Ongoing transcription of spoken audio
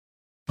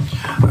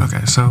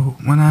Okay, so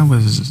when I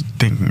was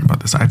thinking about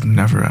this, I've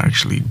never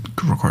actually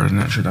recorded an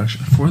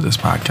introduction for this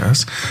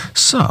podcast.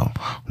 So,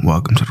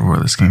 welcome to the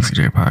Royalist King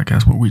CJ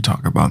podcast, where we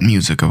talk about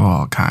music of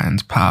all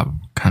kinds: pop,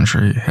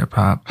 country, hip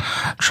hop,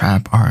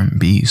 trap,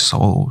 R&B,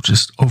 soul.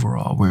 Just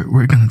overall,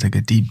 we're gonna take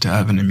a deep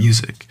dive into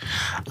music,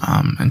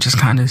 and just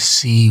kind of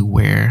see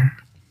where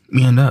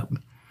we end up,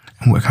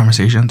 and what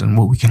conversations and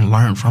what we can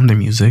learn from the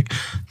music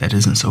that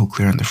isn't so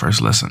clear in the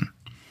first listen.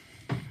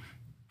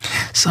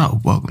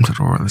 So, welcome to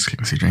the Royalist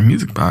King CJ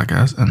Music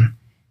Podcast, and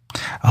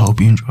I hope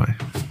you enjoy.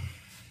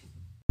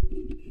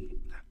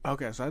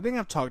 Okay, so I think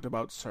I've talked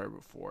about Sir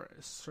before.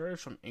 Sir is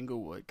from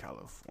Inglewood,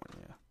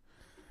 California.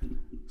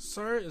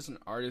 Sir is an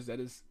artist that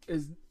is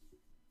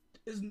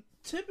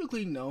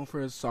typically known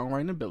for his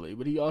songwriting ability,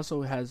 but he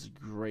also has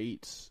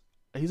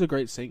he's a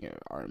great singer,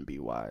 R&B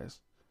wise.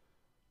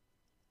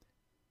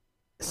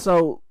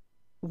 So,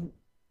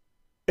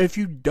 if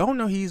you don't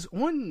know, he's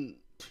on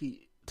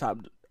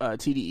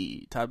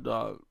TDE, Top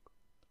Dog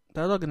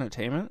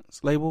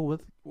Entertainment's label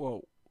with,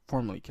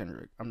 formerly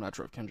Kendrick. I'm not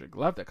sure if Kendrick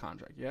left that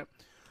contract yet.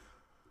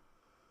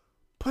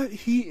 But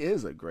he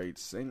is a great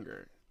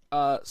singer.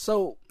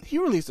 So he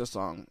released a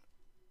song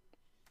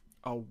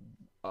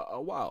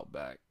a while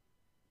back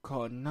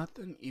called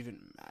Nothing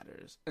Even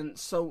Matters. And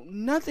so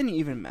Nothing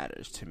Even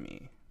Matters to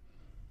me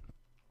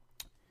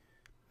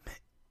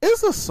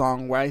is a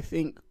song where I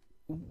think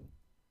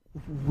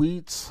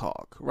he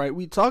talks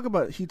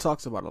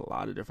about a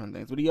lot of different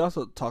things, but he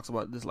also talks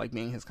about this like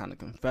being his kind of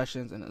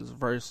confessions, and his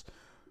verse.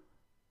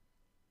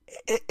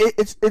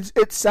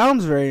 It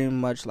sounds very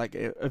much like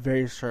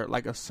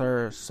a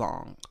Sir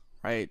song,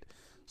 right?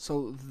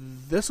 So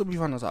this will be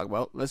fun to talk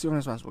about. Let's see what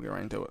response. We'll get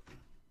right into it.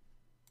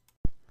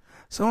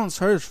 So on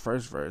Sir's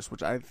first verse,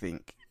 which I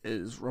think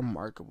is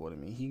remarkable to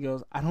me, he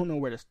goes, "I don't know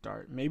where to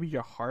start. Maybe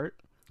your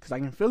heart, because I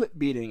can feel it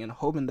beating and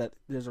hoping that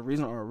there's a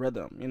reason or a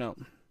rhythm, you know."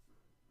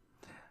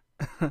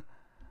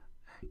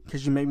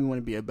 Because you made me want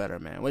to be a better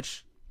man,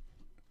 which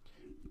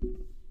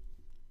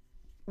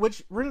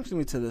brings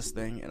me to this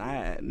thing,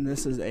 and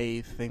this is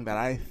a thing that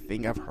I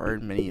think I've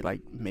heard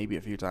maybe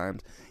a few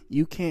times.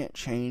 You can't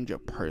change a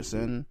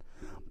person,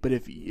 but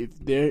if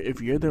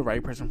you're the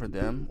right person for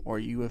them, or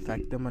you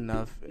affect them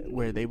enough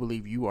where they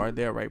believe you are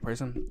their right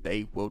person,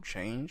 they will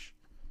change.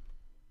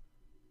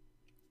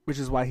 Which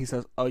is why he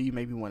says, "Oh, you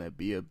made me want to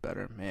be a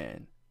better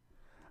man.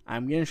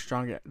 I'm getting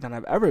stronger than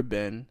I've ever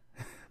been.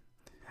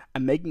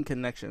 I'm making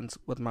connections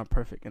with my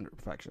perfect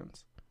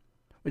imperfections,"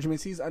 which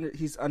means he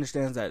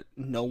understands that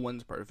no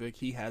one's perfect.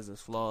 He has his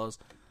flaws,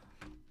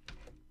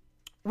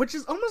 which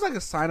is almost like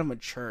a sign of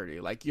maturity.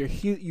 Like you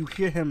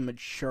hear him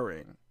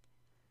maturing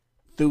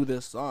through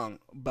this song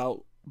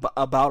about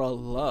a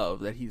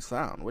love that he's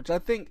found, which I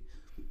think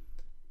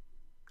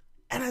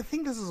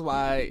this is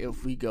why,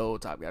 if we go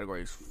top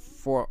categories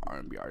for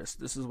R&B artists,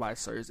 this is why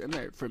Sir is in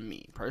there for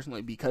me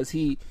personally, because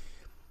he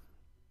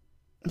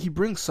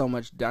brings so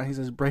much down. He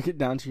says, break it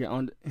down at your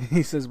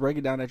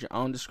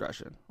own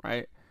discretion,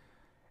 right?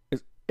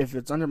 If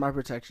it's under my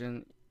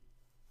protection,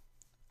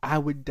 I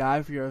would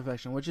die for your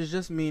affection, which is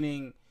just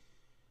meaning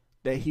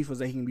that he feels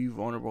that he can be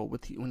vulnerable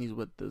when he's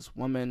with this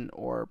woman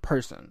or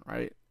person,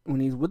 right?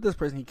 When he's with this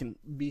person, he can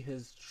be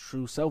his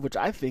true self, which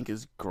I think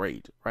is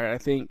great, right? I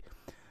think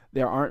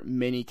there aren't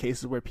many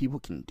cases where people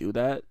can do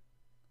that.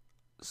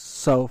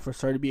 So for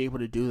Sir to be able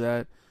to do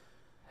that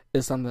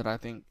is something that I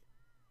think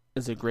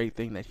is a great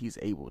thing that he's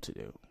able to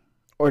do,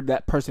 or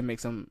that person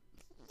makes him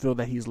feel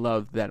that he's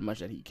loved that much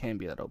that he can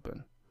be that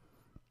open.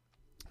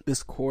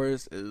 This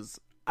chorus is,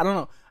 I don't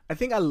know, I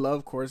think I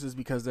love choruses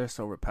because they're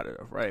so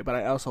repetitive, right? But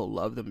I also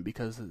love them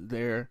because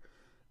they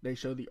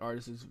show the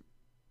artist is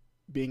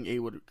being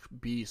able to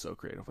be so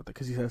creative with it.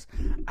 Because he says,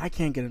 "I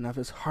can't get enough.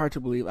 It's hard to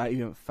believe I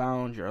even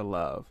found your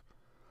love,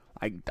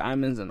 like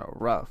diamonds in a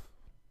rough."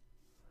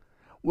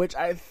 Which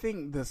I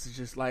think this is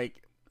just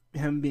like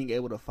him being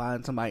able to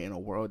find somebody in a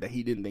world that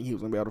he didn't think he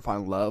was going to be able to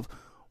find love,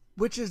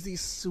 which is the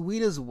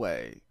sweetest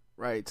way,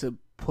 right, to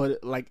put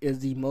it, like, is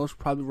the most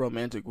probably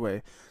romantic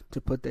way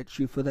to put that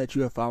you feel that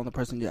you have found the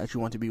person that you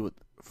want to be with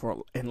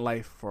for in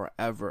life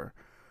forever,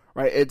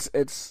 right?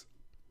 It's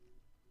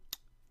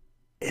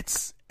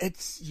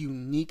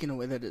unique in a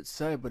way that it's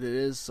said, but it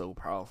is so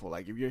powerful.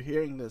 Like, if you're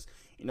hearing this,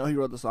 he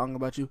wrote the song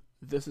about you.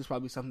 This is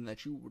probably something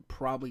that you would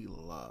probably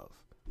love.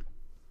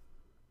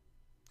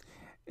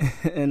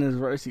 In his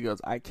verse, he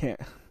goes,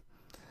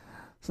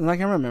 since I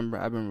can remember,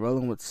 I've been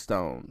rolling with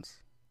stones.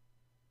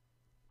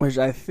 Which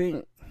I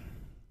think,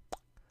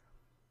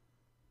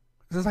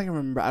 since I can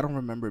remember, I don't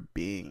remember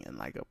being in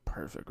like a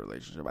perfect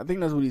relationship. I think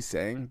that's what he's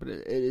saying, but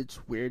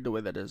it's weird the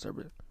way that it's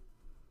interpreted.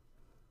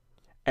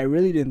 I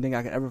really didn't think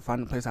I could ever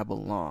find a place I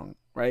belong,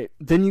 right?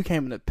 Then you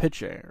came in the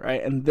picture,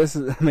 right? And this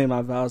is made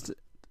my vows,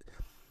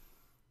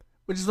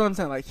 which is what I'm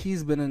saying. Like,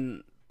 he's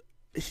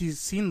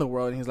seen the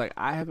world, and he's like,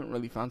 I haven't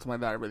really found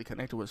somebody that I really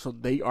connected with, so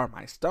they are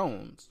my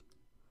stones.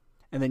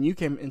 And then you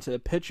came into the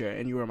picture,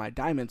 and you were my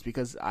diamonds,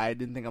 because I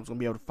didn't think I was going to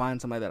be able to find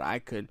somebody that I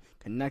could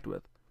connect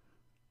with.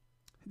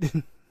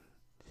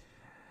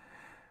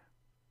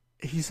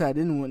 He said, I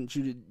didn't want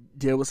you to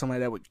deal with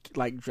somebody that would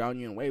like drown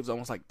you in waves,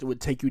 almost like it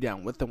would take you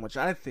down with them, which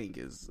I think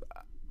is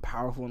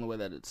powerful in the way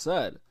that it's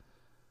said.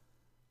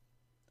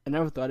 I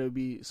never thought it would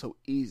be so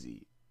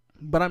easy,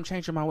 but I'm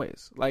changing my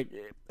ways. Like,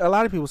 a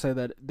lot of people say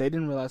that they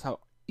didn't realize how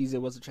easy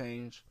it was to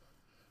change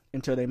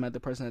until they met the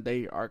person that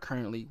they are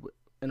currently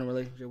in a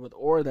relationship with,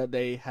 or that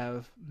they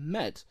have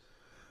met,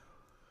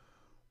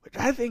 which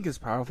I think is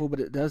powerful. But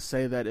it does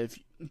say that it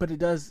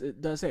does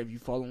say if you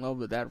fall in love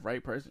with that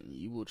right person,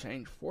 you will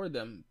change for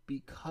them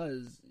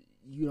because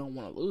you don't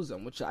want to lose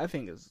them, which I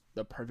think is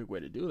the perfect way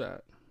to do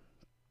that.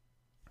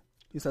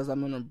 He says,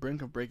 I'm on the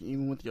brink of breaking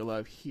even with your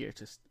love here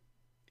to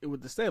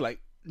stay.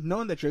 Like,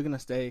 knowing that you're going to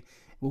stay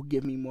will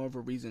give me more of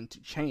a reason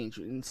to change.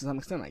 And to some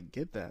extent, I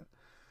get that.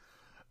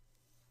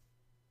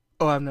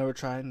 Oh, I've never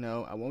tried.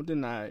 No, I won't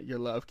deny it. Your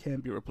love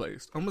can't be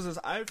replaced. Almost as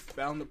I've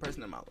found the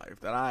person in my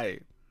life that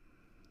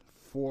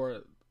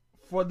for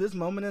this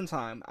moment in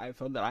time, I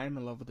felt that I am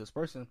in love with this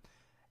person.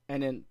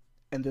 And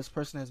this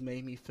person has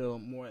made me feel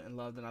more in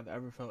love than I've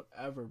ever felt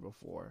ever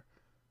before.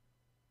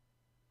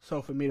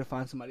 So for me to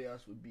find somebody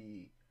else would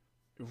be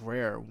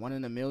rare, 1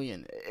 in a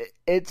million.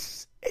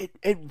 It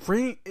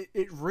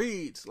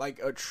reads like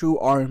a true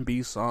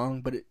R&B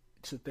song, but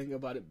to think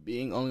about it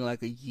being only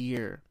like a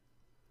year,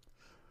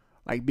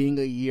 like being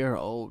a year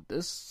old,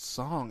 this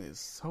song is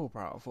so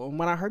powerful. And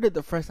when I heard it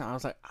the first time, I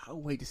was like,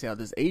 I'll wait to see how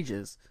this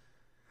ages.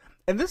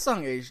 And this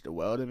song aged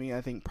well to me.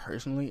 I think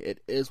personally,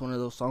 it is one of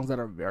those songs that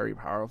are very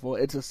powerful.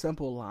 It's a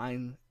simple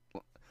line,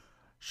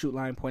 shoot,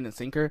 line, point, and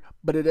sinker,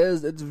 but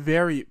it's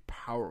very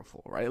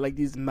powerful, right? Like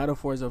these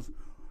metaphors of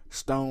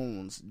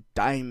stones,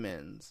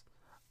 diamonds,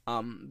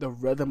 the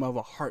rhythm of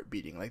a heart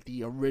beating, like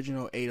the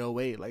original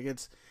 808. Like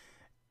it's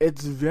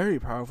very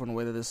powerful in the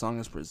way that this song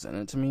is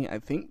presented to me. I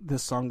think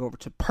this song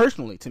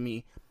personally to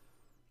me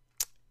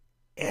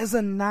is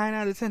a 9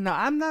 out of 10. Now,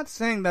 I'm not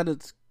saying that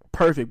it's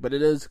perfect, but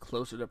it is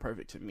closer to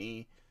perfect to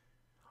me,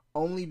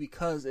 only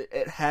because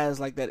it has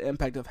like that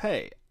impact of,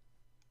 hey,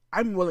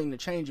 I'm willing to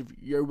change if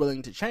you're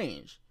willing to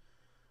change.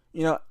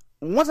 You know,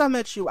 once I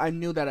met you, I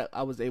knew that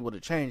I was able to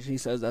change. He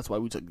says that's why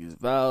we took these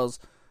vows,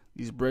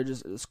 these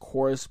bridges. This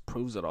chorus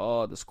proves it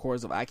all. This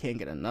chorus of I can't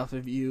get enough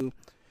of you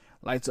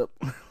light up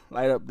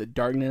the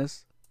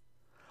darkness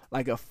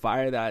like a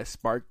fire that I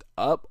sparked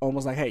up.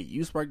 Almost like, hey,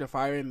 you sparked a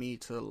fire in me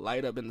to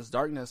light up in this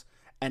darkness,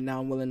 and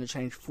now I'm willing to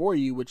change for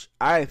you, which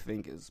I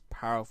think is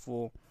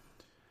powerful.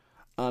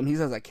 He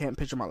says I can't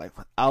picture my life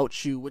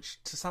without you,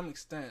 which to some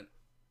extent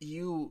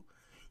you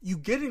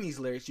get in these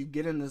lyrics, you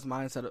get in this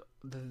mindset of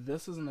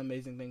this is an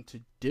amazing thing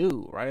to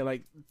do, right?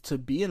 Like to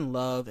be in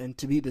love and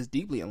to be this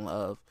deeply in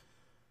love,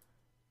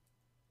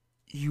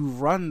 you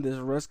run this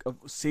risk of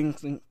seeing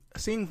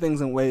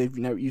things in a way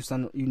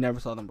that you never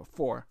saw them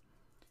before.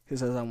 He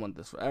says, I want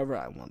this forever.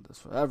 I want this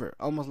forever.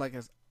 Almost like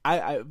it's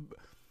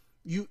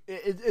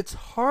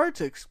hard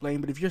to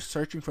explain, but if you're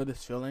searching for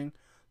this feeling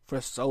for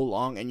so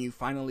long and you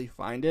finally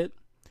find it,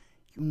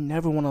 you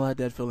never want to let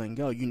that feeling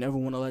go. You never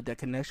want to let that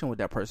connection with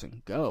that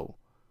person go.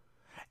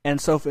 And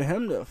so for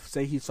him to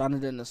say he found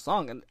it in the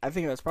song, and I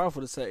think that's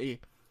powerful to say,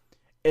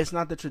 it's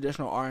not the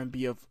traditional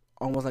R&B of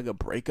almost like a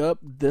breakup.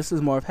 This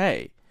is more of,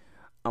 hey,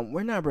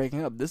 we're not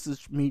breaking up. This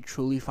is me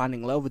truly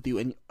finding love with you.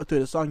 And through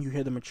the song, you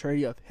hear the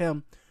maturity of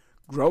him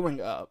growing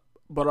up,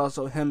 but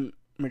also him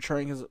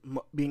maturing,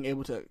 being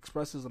able to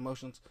express his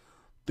emotions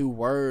through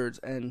words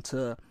and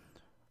to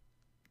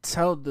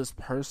tell this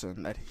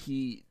person that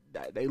he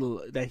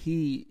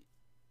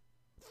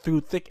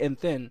through thick and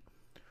thin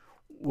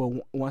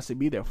wants to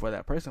be there for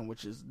that person,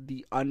 which is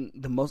the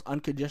most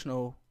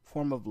unconditional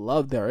form of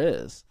love there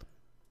is.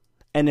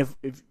 And if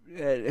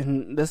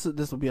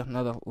this will be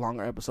another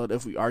longer episode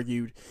if we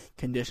argued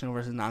conditional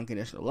versus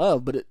non-conditional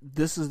love, but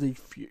this is the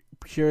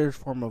purest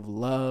form of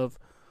love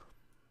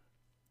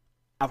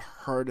I've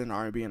heard in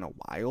R&B in a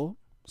while.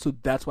 So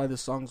that's why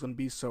this song is going to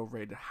be so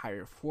rated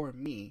higher for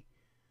me,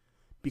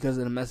 because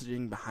of the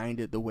messaging behind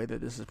it, the way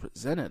that this is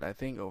presented. I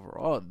think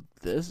overall,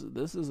 this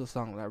is a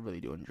song that I really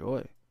do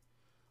enjoy.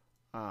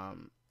 Now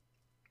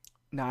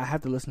I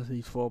have to listen to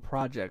these full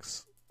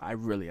projects. I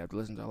really have to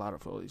listen to a lot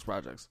of these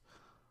projects.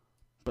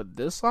 But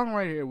this song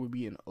right here would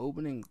be a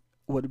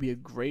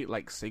great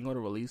like single to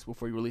release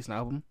before you release an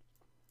album.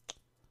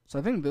 So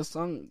I think this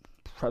song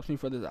preps me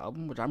for this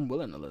album, which I'm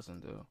willing to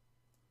listen to.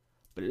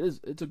 But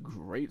it's a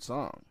great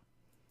song.